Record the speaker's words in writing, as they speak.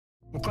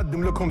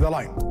أقدم لكم ذا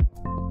لاين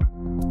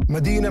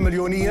مدينة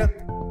مليونية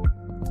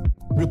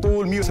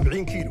بطول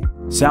 170 كيلو.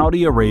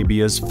 Saudi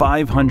Arabia's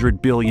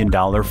 $500 billion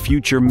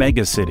future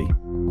megacity.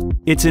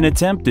 It's an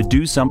attempt to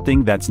do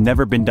something that's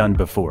never been done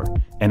before,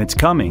 and it's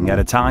coming at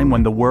a time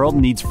when the world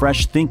needs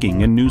fresh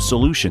thinking and new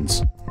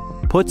solutions.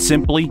 Put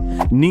simply,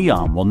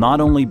 Neom will not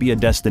only be a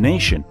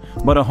destination,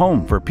 but a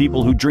home for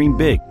people who dream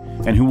big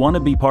and who want to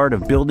be part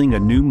of building a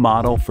new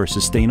model for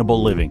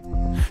sustainable living.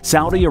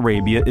 Saudi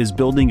Arabia is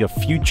building a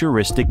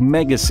futuristic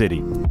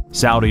megacity.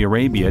 Saudi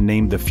Arabia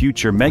named the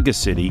future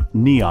megacity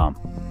Neom.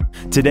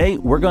 Today,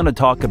 we're going to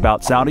talk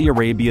about Saudi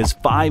Arabia's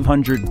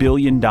 $500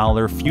 billion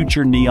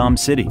future Neom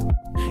city.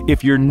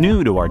 If you're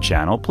new to our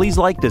channel, please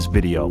like this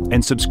video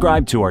and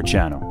subscribe to our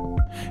channel.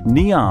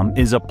 Neom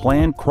is a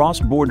planned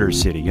cross-border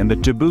city in the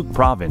Tabuk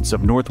province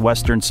of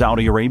northwestern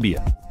Saudi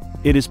Arabia.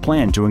 It is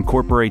planned to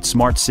incorporate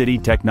smart city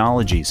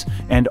technologies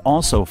and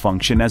also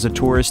function as a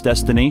tourist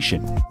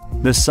destination.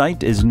 The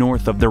site is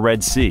north of the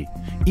Red Sea,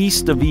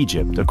 east of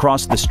Egypt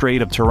across the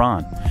Strait of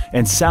Tiran,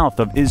 and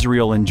south of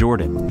Israel and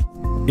Jordan.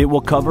 It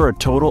will cover a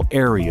total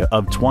area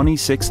of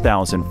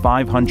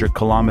 26,500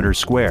 kilometers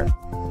square,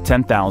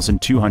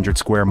 10,200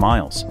 square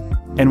miles,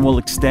 and will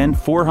extend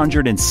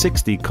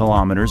 460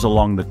 kilometers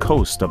along the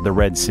coast of the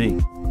Red Sea.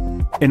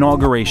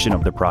 Inauguration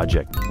of the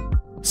project.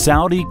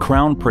 Saudi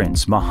Crown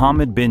Prince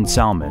Mohammed bin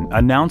Salman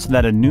announced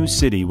that a new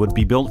city would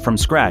be built from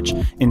scratch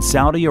in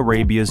Saudi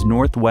Arabia's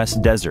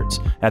northwest deserts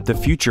at the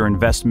Future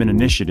Investment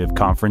Initiative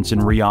Conference in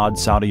Riyadh,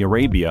 Saudi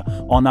Arabia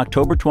on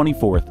October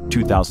 24,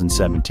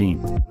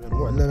 2017.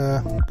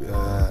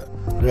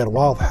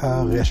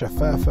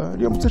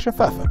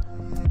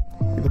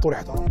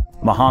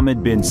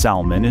 Mohammed bin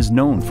Salman is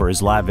known for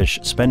his lavish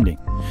spending.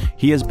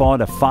 He has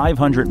bought a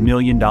 $500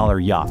 million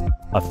yacht,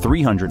 a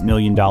 $300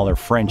 million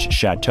French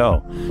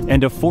chateau,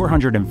 and a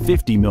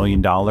 $450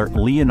 million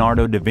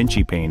Leonardo da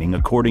Vinci painting,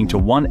 according to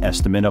one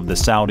estimate of the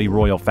Saudi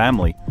royal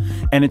family,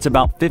 and it's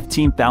about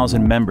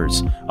 15,000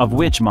 members, of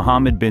which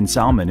Mohammed bin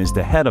Salman is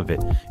the head of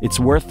it. It's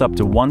worth up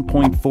to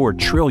 $1.4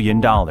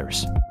 trillion.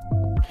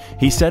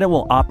 He said it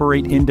will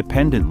operate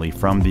independently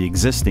from the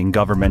existing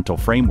governmental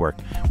framework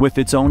with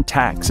its own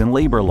tax and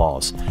labor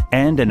laws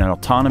and an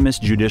autonomous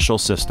judicial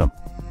system.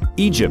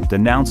 Egypt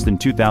announced in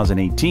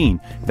 2018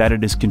 that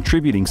it is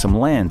contributing some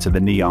land to the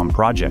Neom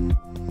project.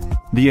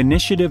 The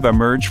initiative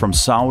emerged from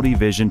Saudi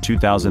Vision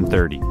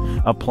 2030,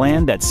 a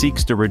plan that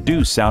seeks to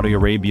reduce Saudi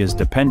Arabia's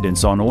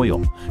dependence on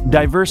oil,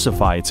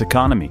 diversify its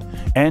economy,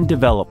 and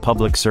develop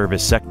public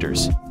service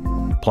sectors.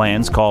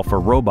 Plans call for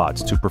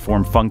robots to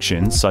perform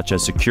functions such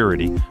as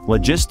security,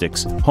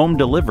 logistics, home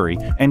delivery,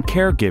 and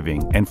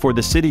caregiving, and for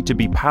the city to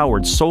be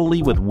powered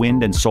solely with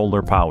wind and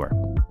solar power.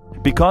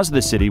 Because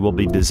the city will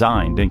be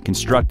designed and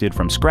constructed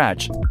from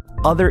scratch,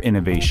 other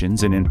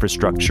innovations in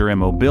infrastructure and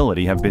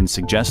mobility have been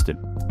suggested.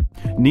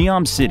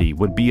 Neom City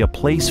would be a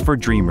place for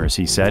dreamers,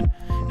 he said,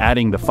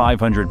 adding the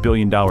 $500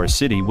 billion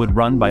city would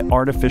run by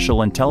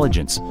artificial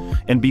intelligence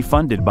and be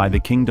funded by the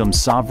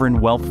kingdom's sovereign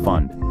wealth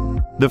fund.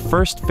 The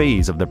first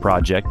phase of the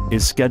project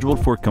is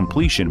scheduled for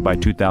completion by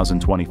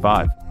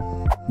 2025.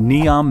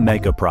 Neom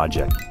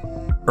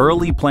Megaproject.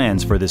 Early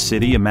plans for the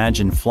city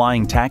imagine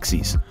flying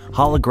taxis,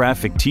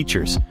 holographic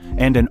teachers,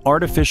 and an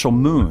artificial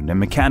moon and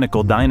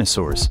mechanical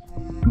dinosaurs.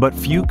 But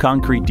few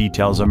concrete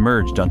details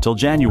emerged until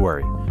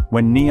January,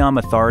 when Neom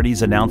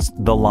authorities announced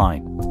The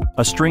Line,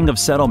 a string of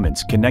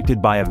settlements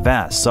connected by a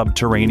vast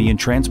subterranean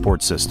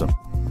transport system.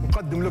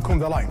 أقدم لكم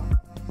ذا لاين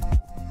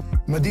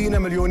مدينة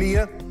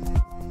مليونية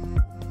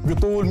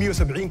بطول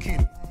 170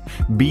 كيلو.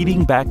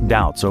 Beating back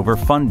doubts over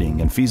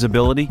funding and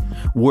feasibility,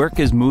 work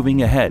is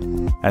moving ahead,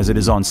 as it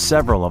is on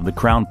several of the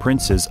Crown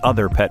Prince's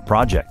other pet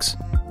projects.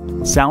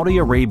 Saudi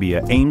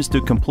Arabia aims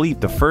to complete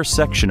the first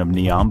section of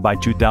Neom by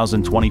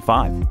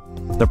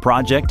 2025. The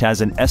project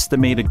has an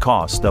estimated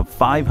cost of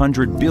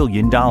 $500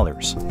 billion.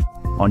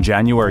 On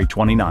January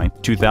 29,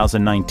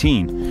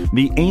 2019,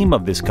 the aim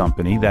of this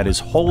company that is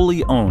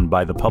wholly owned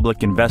by the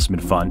Public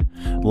Investment Fund,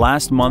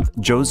 last month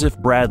Joseph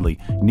Bradley,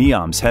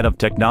 Neom's head of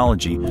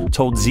technology,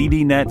 told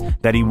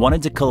ZDNet that he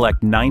wanted to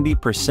collect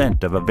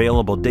 90% of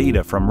available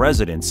data from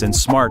residents in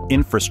smart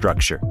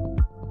infrastructure.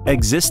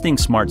 Existing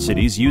smart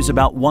cities use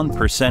about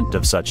 1%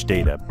 of such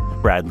data,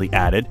 Bradley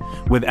added.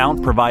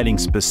 Without providing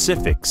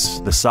specifics,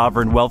 the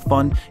Sovereign Wealth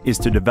Fund is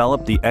to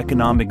develop the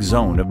economic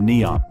zone of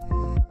Neom.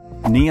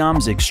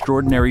 Neom's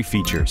extraordinary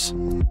features.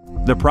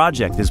 The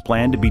project is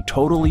planned to be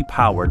totally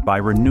powered by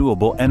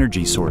renewable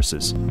energy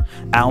sources.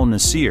 Al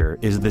Nasir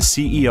is the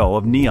CEO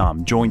of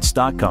Neom Joint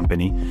Stock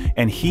Company,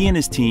 and he and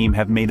his team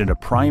have made it a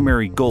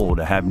primary goal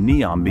to have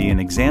Neom be an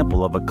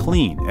example of a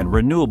clean and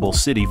renewable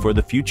city for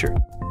the future.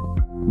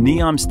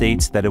 Neom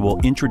states that it will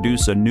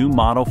introduce a new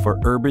model for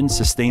urban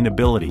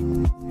sustainability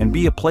and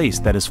be a place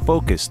that is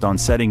focused on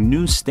setting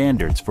new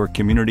standards for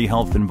community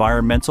health,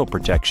 environmental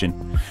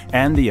protection,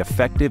 and the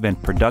effective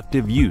and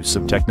productive use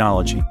of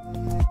technology.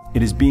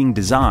 It is being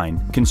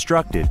designed,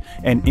 constructed,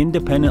 and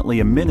independently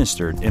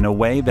administered in a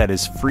way that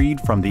is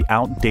freed from the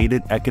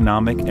outdated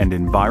economic and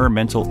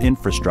environmental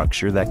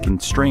infrastructure that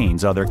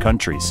constrains other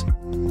countries.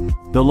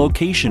 The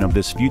location of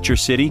this future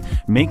city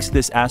makes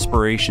this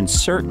aspiration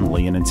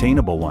certainly an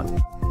attainable one.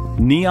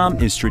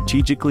 Neom is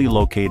strategically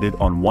located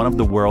on one of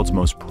the world's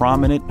most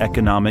prominent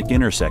economic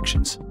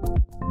intersections.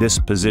 This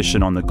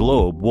position on the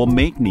globe will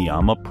make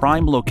Neom a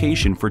prime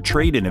location for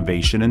trade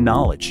innovation and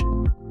knowledge.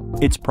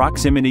 Its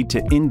proximity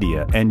to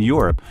India and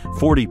Europe,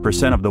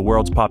 40% of the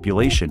world's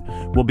population,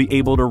 will be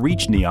able to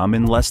reach Neom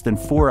in less than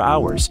 4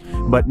 hours.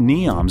 But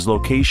Neom's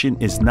location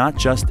is not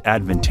just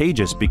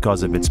advantageous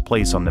because of its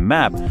place on the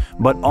map,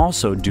 but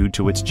also due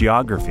to its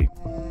geography.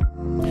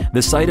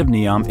 The site of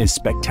Neom is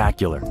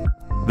spectacular.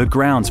 The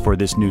grounds for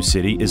this new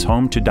city is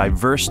home to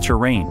diverse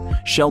terrain,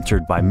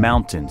 sheltered by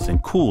mountains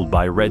and cooled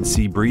by Red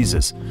Sea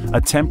breezes.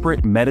 A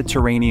temperate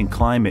Mediterranean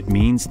climate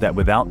means that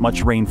without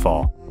much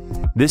rainfall,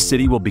 this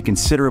city will be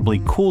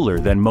considerably cooler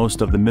than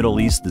most of the Middle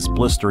East's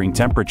blistering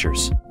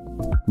temperatures.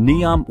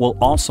 Neom will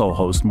also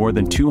host more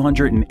than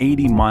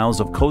 280 miles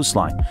of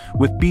coastline,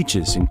 with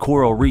beaches and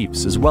coral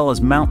reefs, as well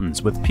as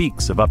mountains with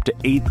peaks of up to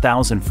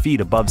 8,000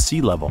 feet above sea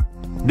level.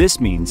 This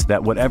means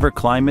that whatever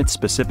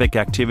climate-specific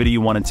activity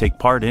you want to take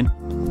part in,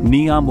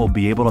 Neom will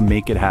be able to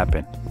make it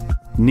happen.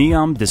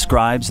 Neom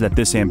describes that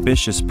this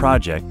ambitious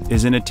project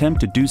is an attempt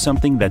to do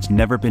something that's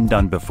never been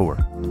done before,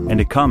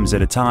 and it comes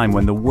at a time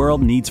when the world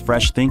needs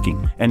fresh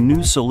thinking and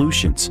new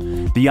solutions.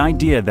 The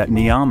idea that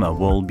Neom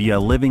will be a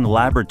living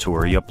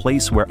laboratory, a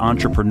place where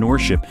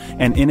entrepreneurship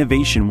and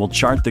innovation will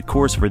chart the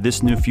course for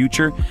this new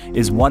future,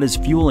 is what is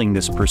fueling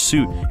this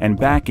pursuit and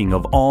backing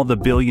of all the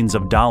billions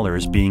of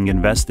dollars being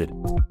invested.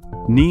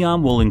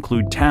 Neom will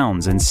include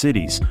towns and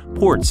cities,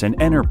 ports and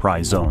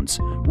enterprise zones,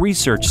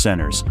 research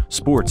centers,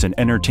 sports and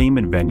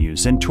entertainment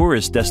venues, and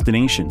tourist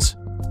destinations.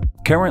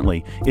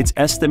 Currently, it's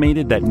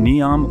estimated that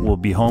Neom will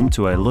be home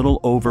to a little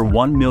over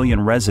 1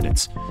 million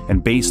residents,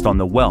 and based on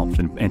the wealth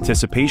and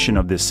anticipation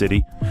of this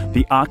city,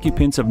 the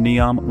occupants of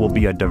Neom will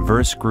be a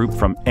diverse group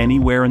from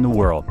anywhere in the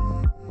world.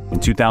 In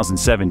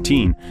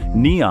 2017,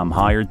 Neom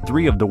hired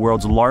 3 of the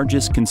world's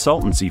largest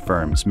consultancy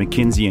firms,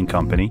 McKinsey &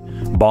 Company,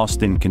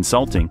 Boston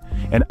Consulting,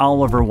 and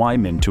Oliver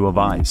Wyman to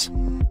advise.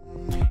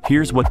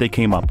 Here's what they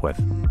came up with.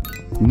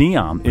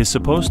 Neom is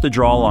supposed to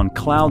draw on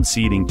cloud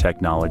seeding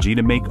technology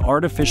to make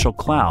artificial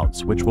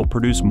clouds, which will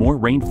produce more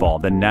rainfall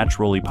than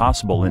naturally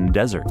possible in the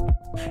desert.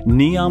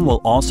 Neom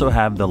will also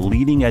have the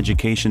leading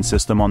education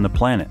system on the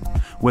planet,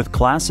 with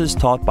classes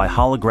taught by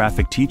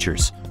holographic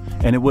teachers,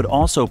 and it would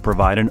also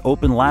provide an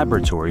open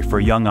laboratory for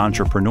young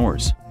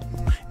entrepreneurs.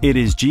 It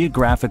is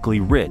geographically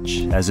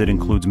rich, as it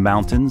includes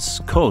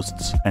mountains,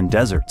 coasts, and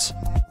deserts.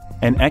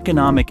 An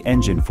economic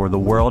engine for the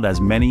world,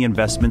 as many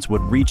investments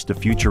would reach the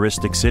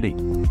futuristic city.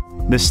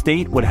 The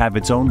state would have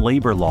its own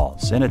labor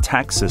laws and a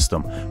tax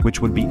system which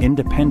would be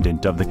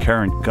independent of the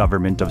current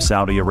government of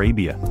Saudi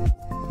Arabia.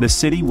 The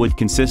city would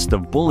consist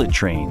of bullet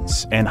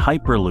trains and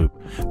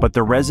Hyperloop, but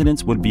the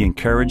residents would be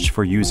encouraged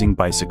for using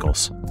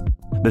bicycles.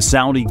 The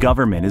Saudi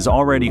government is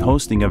already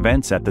hosting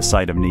events at the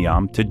site of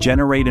Neom to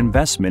generate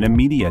investment and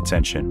media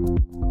attention.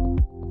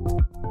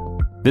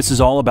 This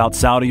is all about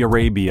Saudi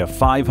Arabia,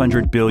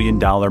 $500 billion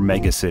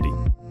megacity.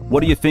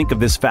 What do you think of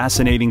this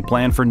fascinating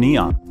plan for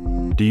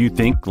Neom? Do you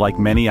think, like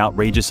many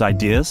outrageous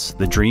ideas,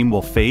 the dream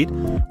will fade?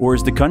 Or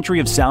is the country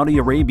of Saudi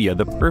Arabia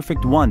the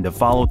perfect one to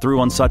follow through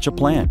on such a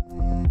plan?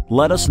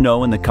 Let us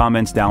know in the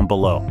comments down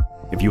below.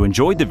 If you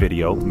enjoyed the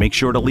video, make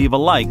sure to leave a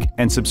like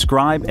and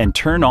subscribe and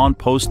turn on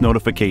post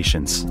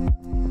notifications.